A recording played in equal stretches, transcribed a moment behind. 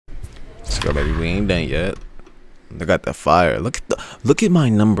go, baby. We ain't done yet. They got the fire. Look at my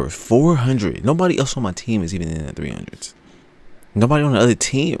numbers. 400. Nobody else on my team is even in the 300s. Nobody on the other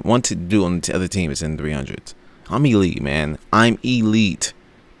team want to do on the other team is in the 300s. I'm elite, man. I'm elite.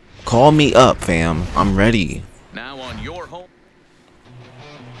 Call me up, fam. I'm ready. Now on your home.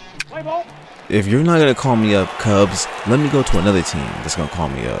 If you're not gonna call me up, Cubs, let me go to another team that's gonna call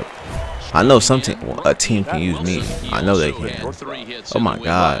me up. I know a team can use me. I know they can. Oh my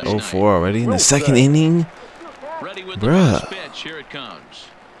God, 0-4 already in the second inning, bruh.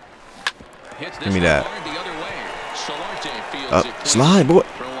 Give me that. Slide, boy.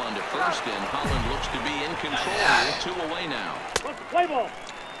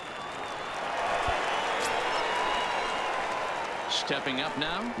 Stepping up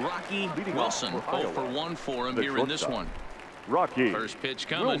now, Rocky Wilson. 0 for 1 for him here in this one. Rocky. First pitch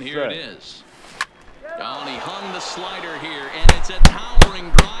coming. Here it is. Oh, and he hung the slider here, and it's a towering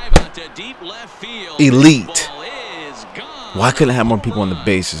drive out to deep left field. Elite. Why couldn't I have more people on the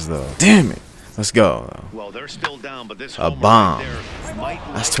bases though? Damn it. Let's go. Well, they're still down, but this a bomb.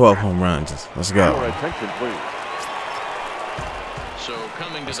 That's 12 home runs. Let's go. So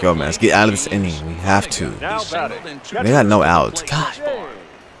coming to Let's go, man. Let's get out of this inning. We have to. They got no outs. God.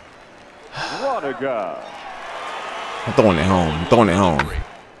 I'm throwing it home. I'm throwing it home.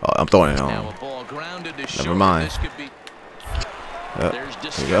 Oh, I'm throwing it home. Never mind. Yep. There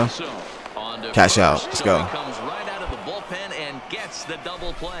we go. Cash out. Let's go.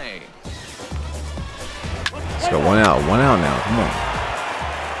 Let's go. 1 out. 1 out now. Come on.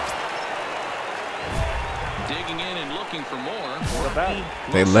 Digging in and looking for more.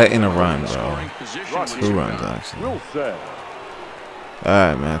 They let in a run, bro. 2 runs, actually.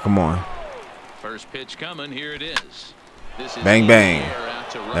 Alright, man. Come on. First pitch coming. Here it is. Bang, bang.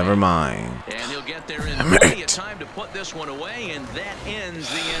 Never mind. And he'll get there in plenty of time to put this one away, and that ends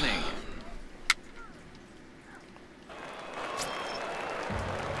the inning.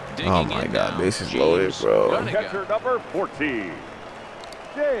 Oh my God, this is loaded, bro. Catcher number 14,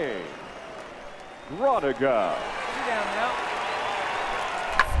 James Rodiga.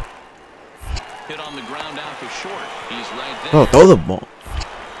 Hit on the ground out to short. He's right there. Bro, throw the ball.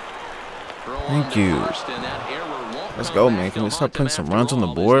 Thank you. Let's go, man. Can we start putting some runs on the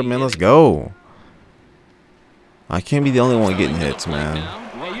board, man? Let's go. I can't be the only one getting hits, man.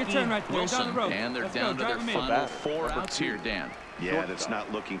 Hey, your turn right there. Down the road. And they're down to their final 4 outs here, Dan. Yeah, that's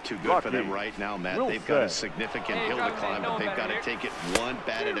not looking too good for them right now, Matt. They've got a significant hill to climb, but they've got to take it one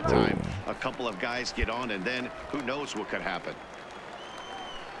bat at a time. A couple of guys get on, and then who knows what could happen.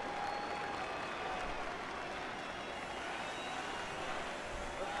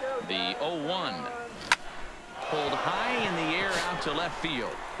 The 0-1. Pulled high in the air out to left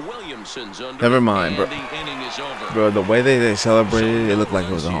field. Williamson's under. Never mind, bro. The inning is over. Bro, the way they celebrated, it looked like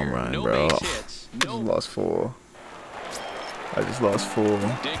it was a home run, bro. I just lost 4. I just lost 4.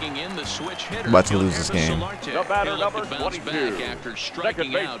 Digging in the switch hitter. About to lose this game. The batter number 22. After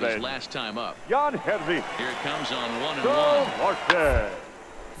striking out his last time up. Jan Hervey. Here it comes on 1-1.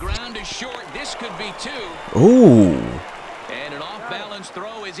 Ground is short. This could be 2. Ooh. And an off-balance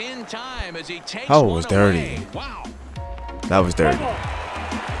throw is in time as he takes That was dirty. Away. Wow. That was dirty.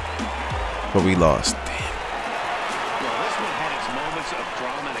 But we lost. Damn. Well, this one had its moments of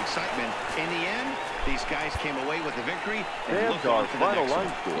drama and excitement. In the end, these guys came away with the victory and looked on to the next one.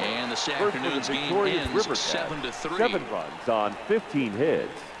 Score. And this afternoon's game ends 7-3. 7 runs on 15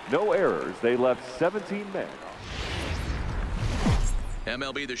 hits. No errors. They left 17 men.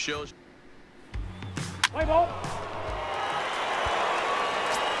 MLB The Show's. Play ball.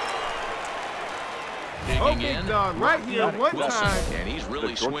 Digging in. Right here, one time. And he's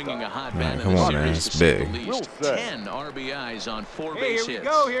really swinging a hot bat. Come on, man. It's big. At least 10 RBIs on 4 base hits.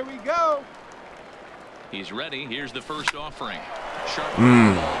 Here we go. He's ready. Here's the first offering. Sharp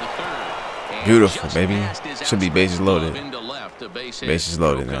ball to third. Beautiful, baby. Should be bases loaded. Bases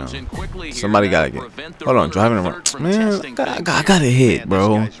loaded now. Somebody got to get. Hold on, driving around. Man, I got a hit,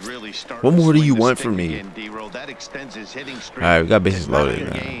 bro. What more do you want from me? Alright, we got bases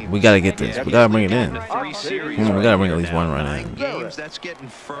loaded now. We got to get this. We got to bring it in. We got to bring at least 1 run in. Games, that's getting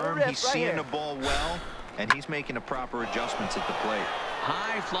firm. He's seeing the ball well, and he's making the proper adjustments at the plate.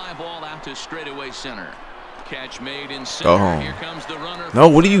 High fly ball out to straightaway center. Catch made in center. Go home. Here comes the runner. No,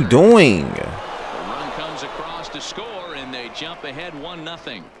 what are you doing? The run comes across to score, and they jump ahead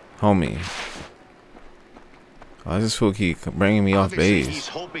 1-0. Homie. I just feel keep bringing me off base. He's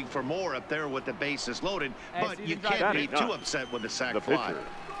hoping for more up there with the bases loaded, but you can't be too upset with the sac fly.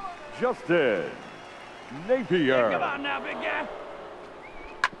 Justin Napier. Come on now, big guy.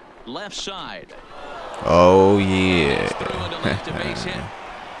 Left side. Oh, yeah.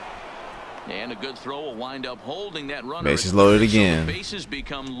 And a good throw will wind up holding that runner. Bases loaded again. So the bases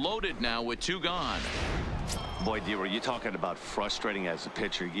become loaded now with 2 gone. Boy, D-Roll, you're talking about frustrating as a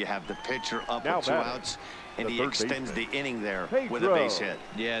pitcher. You have the pitcher up with 2 outs, and he extends the inning there with a base hit.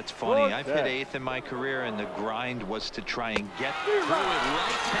 Yeah, it's funny. I've hit 8th in my career, and the grind was to try and get threw it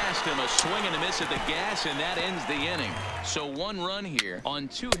right past him. A swing and a miss at the gas, and that ends the inning. So 1 run here on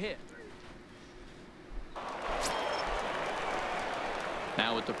 2 hits.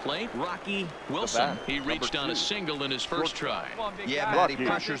 Now at the plate, Rocky Wilson. He reached on a single in his first try. Yeah, Matty,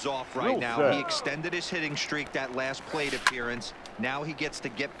 pressure's off right now. He extended his hitting streak that last plate appearance. Now he gets to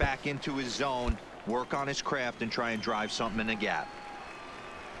get back into his zone, work on his craft, and try and drive something in the gap.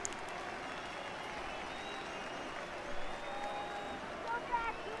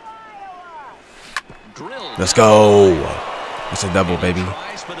 Let's go. That's a double, baby.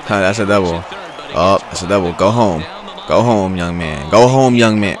 That's a double. Oh, that's a double. Go home. Go home, young man. Go home,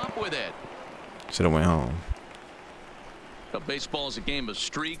 young man. Should have went home. But baseball is a game of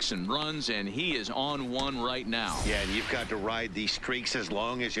streaks and runs, and he is on one right now. Yeah, and you've got to ride these streaks as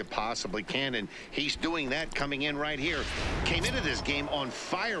long as you possibly can, and he's doing that coming in right here. Came into this game on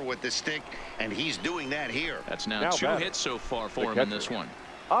fire with the stick, and he's doing that here. That's now 2 hits so far for him in this one.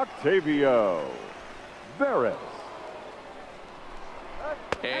 Octavio Barrett.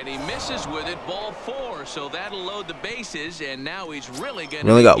 And he misses with it, ball 4, so that'll load the bases, and now he's really getting.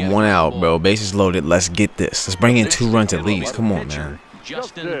 We only got 1 out, bro. Bases loaded. Let's get this. Let's bring in 2 runs at least. Come on, man.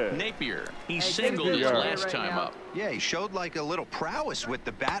 Justin Napier. He singled his last time up. Yeah, he showed like a little prowess with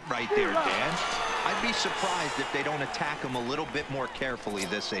the bat right there, Dan. I'd be surprised if they don't attack him a little bit more carefully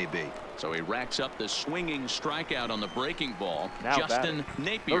this AB. So he racks up the swinging strikeout on the breaking ball. Justin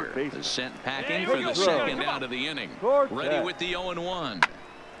Napier is sent packing for the 2nd out of the inning. Ready with the 0-1.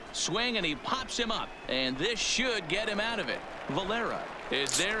 Swing, and he pops him up, and this should get him out of it. Valera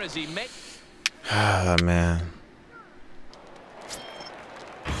is there as he makes. Ah, man.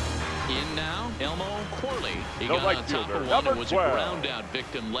 In now, Elmo Corley. He got on top of one and was a ground out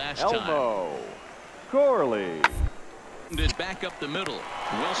victim last time. Elmo Corley. Back up the middle.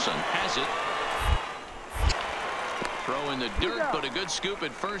 Wilson has it. Throw in the dirt, but a good scoop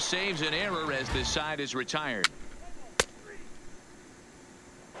at first saves an error as this side is retired.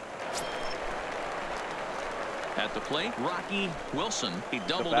 At the plate, Rocky Wilson. He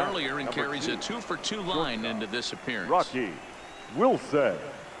doubled earlier and carries a 2-for-2 line into this appearance. Rocky Wilson.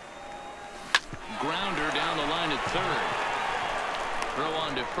 Grounder down the line at 3rd. Throw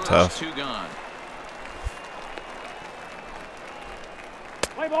on to first. Tough. 2 gone.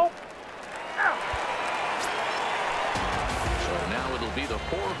 Play ball. So now it'll be the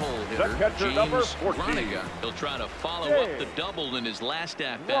 4-hole hitter, catcher, number 14. Groniga. He'll try to follow up the double in his last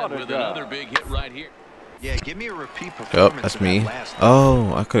at-bat with another big hit right here. Yeah, give me a repeat performance. Yep, that's me.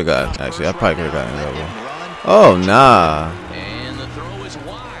 Oh, I could have gotten. Actually, I probably could have gotten a double. Oh, nah. And the throw is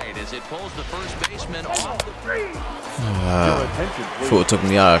wide as it pulls the first baseman off the Fool took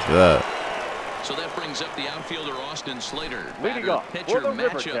me out after that. So that brings up the outfielder Austin Slater. Leading Batter off pitcher for the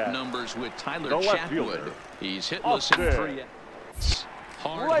matchup numbers with Tyler Chatwood. He's hitless in 3.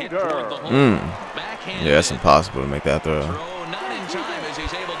 Hard hit toward the home. Backhand. Yeah, it's impossible to make that throw. Throw not in time as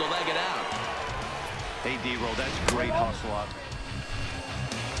he's able to leg it out. Hey, D-Roll, that's great hustle out.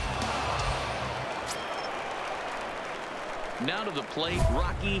 Now to the plate,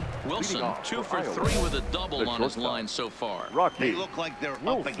 Rocky Wilson. 2-for-3 with a double on his line so far. They look like they're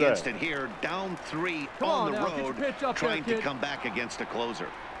up against it here. Down 3 on the road, trying to come back against a closer.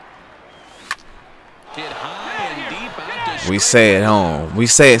 Hit high and deep out to We say it home. We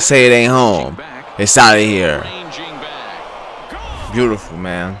say it ain't home. It's out of here. Beautiful,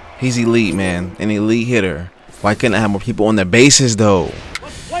 man. He's elite, man. An elite hitter. Why couldn't I have more people on their bases, though?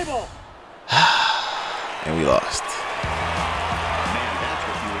 And we lost. Man, that's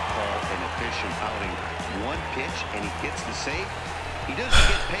what you would call an efficient outing. 1 pitch, and he gets the save. He doesn't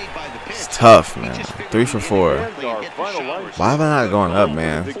get paid by the pitch. It's tough, man. 3 for 4. Why have I not gone up,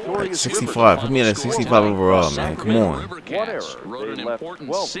 man? Like 65. Put me at a 65 overall, man. Come on. Wrote an important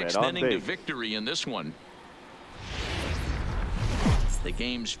 6th inning to victory in this one. The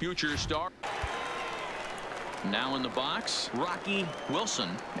game's future star. Now in the box, Rocky Wilson,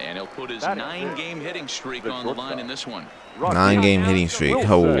 and he'll put his 9-game hitting streak on the line in this one. 9-game hitting streak.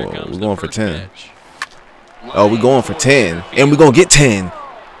 Oh, we're going for 10. Oh, we're going for 10, and we're gonna get 10.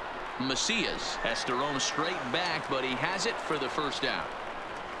 Macias has to roam straight back, but he has it for the 1st out.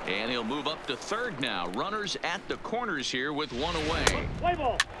 And he'll move up to 3rd now. Runners at the corners here with 1 away.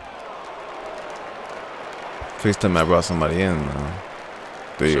 First time I brought somebody in, though.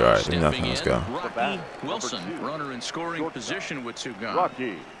 3 yards, nothing. Let's go. Rocky Wilson, runner in scoring position with 2 gone.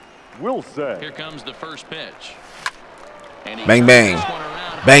 Rocky Wilson. Here comes the first pitch. And he Bang, bang.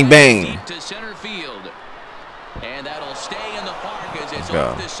 Bang, bang. Deep to center field. And that'll stay in the park as it's Go.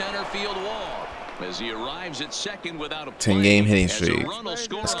 off the center field wall. As he arrives at second without a 10-game hitting as a streak. run will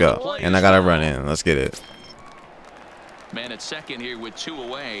score Let's on the go. play And I as got to well. run in. Let's get it. Man at second here with 2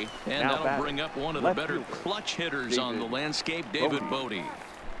 away. And Now that'll batting. bring up one of the Left better fielder. clutch hitters on the David landscape, David Bodie. Bodie.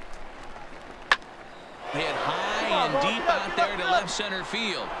 Hit high and deep out there to left center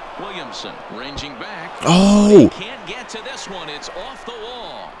field. Williamson ranging back. Oh! Can't get to this one. It's off the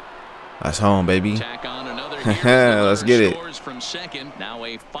wall. That's home, baby. Tack on another here. Let's get it. Scores from second. Now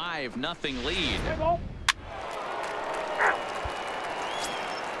a 5-0 lead.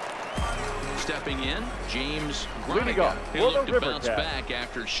 Stepping in, James Leading Groniger. off He'll for look the to bounce River back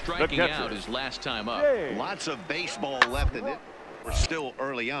after striking catcher. out his last time up. James. Lots of baseball left in it. We're still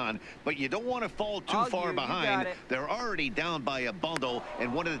early on, but you don't want to fall too far behind. They're already down by a bundle,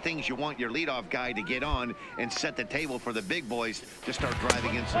 and one of the things you want your leadoff guy to get on and set the table for the big boys to start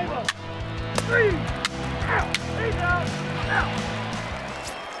driving in some runs.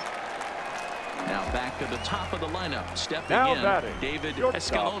 Now back to the top of the lineup. Stepping Now in, batting, David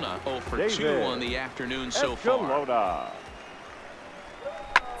shortstop, Escalona. 0 for 2 David on the afternoon so far. Escalona.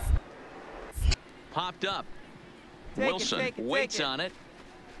 Popped up. Wilson waits on it.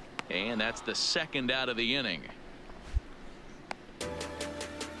 And that's the second out of the inning.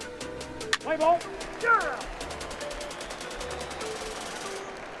 Play ball.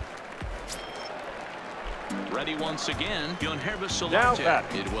 Ready once again, Yonhervis Now Solarte.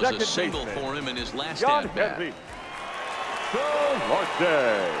 batting, It was a second single baseman, for him in his last John at-bat. Henry.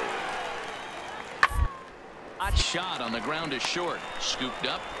 Solarte. Hot shot on the ground is short. Scooped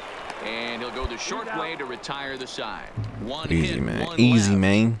up. And he'll go the short way to retire the side. One Easy, hit, man. one Easy, left.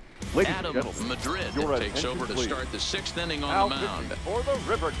 man. Ladies and Adam gentlemen, Madrid your takes over to attention, start the 6th inning now on the mound. pitching for the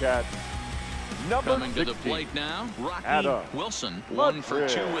River Cats, number Coming to the 16. plate now, Rocky Adam Wilson. 1 for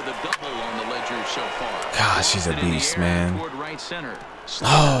 2 with a double on the ledger so far. Gosh, he's a Lifted in the beast, air man. toward right center.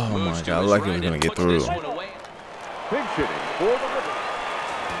 Oh, Moves my to God. his Like he was right going to and get puts through. this one away. Pinch hitting for the River.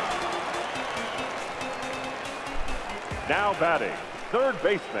 Now batting, third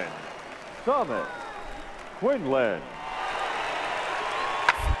baseman, Thomas Quinlan.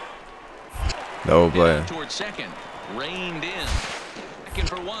 Double play. Hit out toward second. Reined in. Second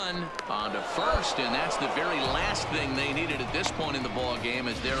for 1. On to first, and that's the very last thing they needed at this point in the ball game,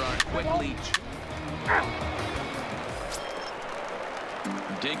 as there are quickly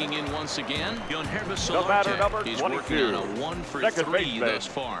digging in once again. Yonhervis The batter, number Solarte. He's 22. working on a 1 for Second 3 baseman, thus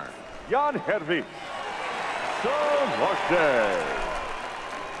far. Jan Hervey. Solarte.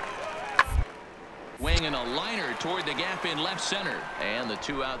 Swinging a liner toward the gap in left center. And the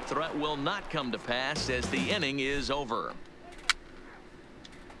 2-out threat will not come to pass as the inning is over.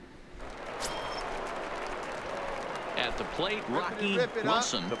 At the plate, Rocky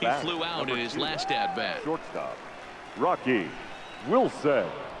Wilson. The He batter, flew out number in his 2, last at-bat. Shortstop, Rocky Wilson.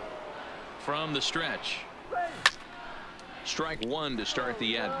 From the stretch. Strike 1 to start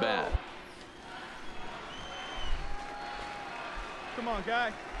the at-bat. Come on,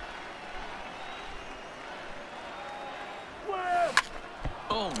 guy.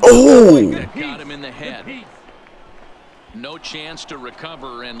 Oh! That got him in the head. No chance to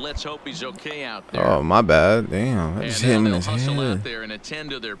recover, and let's hope he's okay out there. Oh, my bad. Damn. I And just now hit him in they'll his hustle out head. there and attend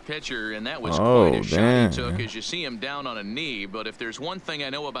to their pitcher, and that was Oh, quite a shot damn, he took man. as you see him down on a knee. But if there's one thing I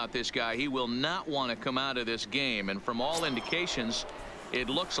know about this guy, he will not want to come out of this game. And from all indications, it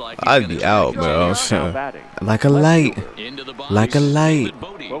looks like he's I'd gonna be out, stay bro. Now batting, Like a light. into the box. Like a light. David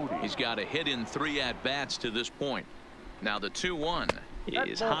Bodie. He's got a hit in 3 at-bats to this point. Now the 2-1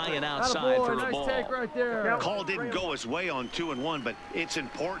 is high and outside for a ball. Call didn't go his way on 2-1, but it's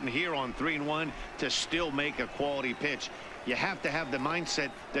important here on 3-1 to still make a quality pitch. You have to have the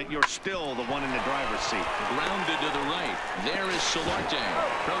mindset that you're still the one in the driver's seat. Grounded to the right. There is Solarte.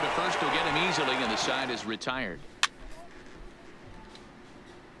 Throw to first will get him easily, and the side is retired.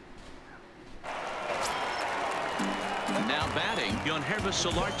 Now batting, Yonhervis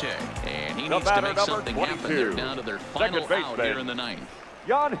Solarte. And he The needs to batter, make number something happen. 22. They're down to their final Second out baseman, here in the 9th.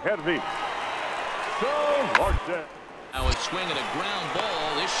 Jan Hervey. Solarte. Now it's swinging a ground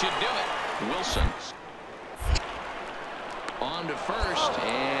ball. This should do it. Wilson on to first,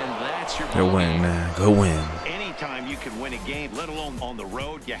 and that's your Good ball win, game. man. Good win. Anytime you can win a game, let alone on the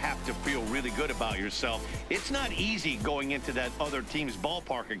road, you have to feel really good about yourself. It's not easy going into that other team's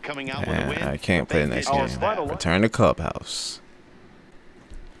ballpark and coming out with a win. I can't but play they the next did game. just that. Return to clubhouse.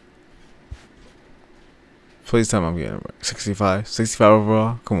 Please tell me I'm getting it. 65? 65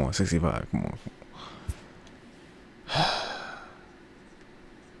 overall? Come on, 65. Come on.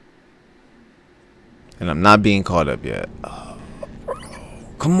 And I'm not being caught up yet. Oh, bro.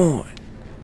 Come on.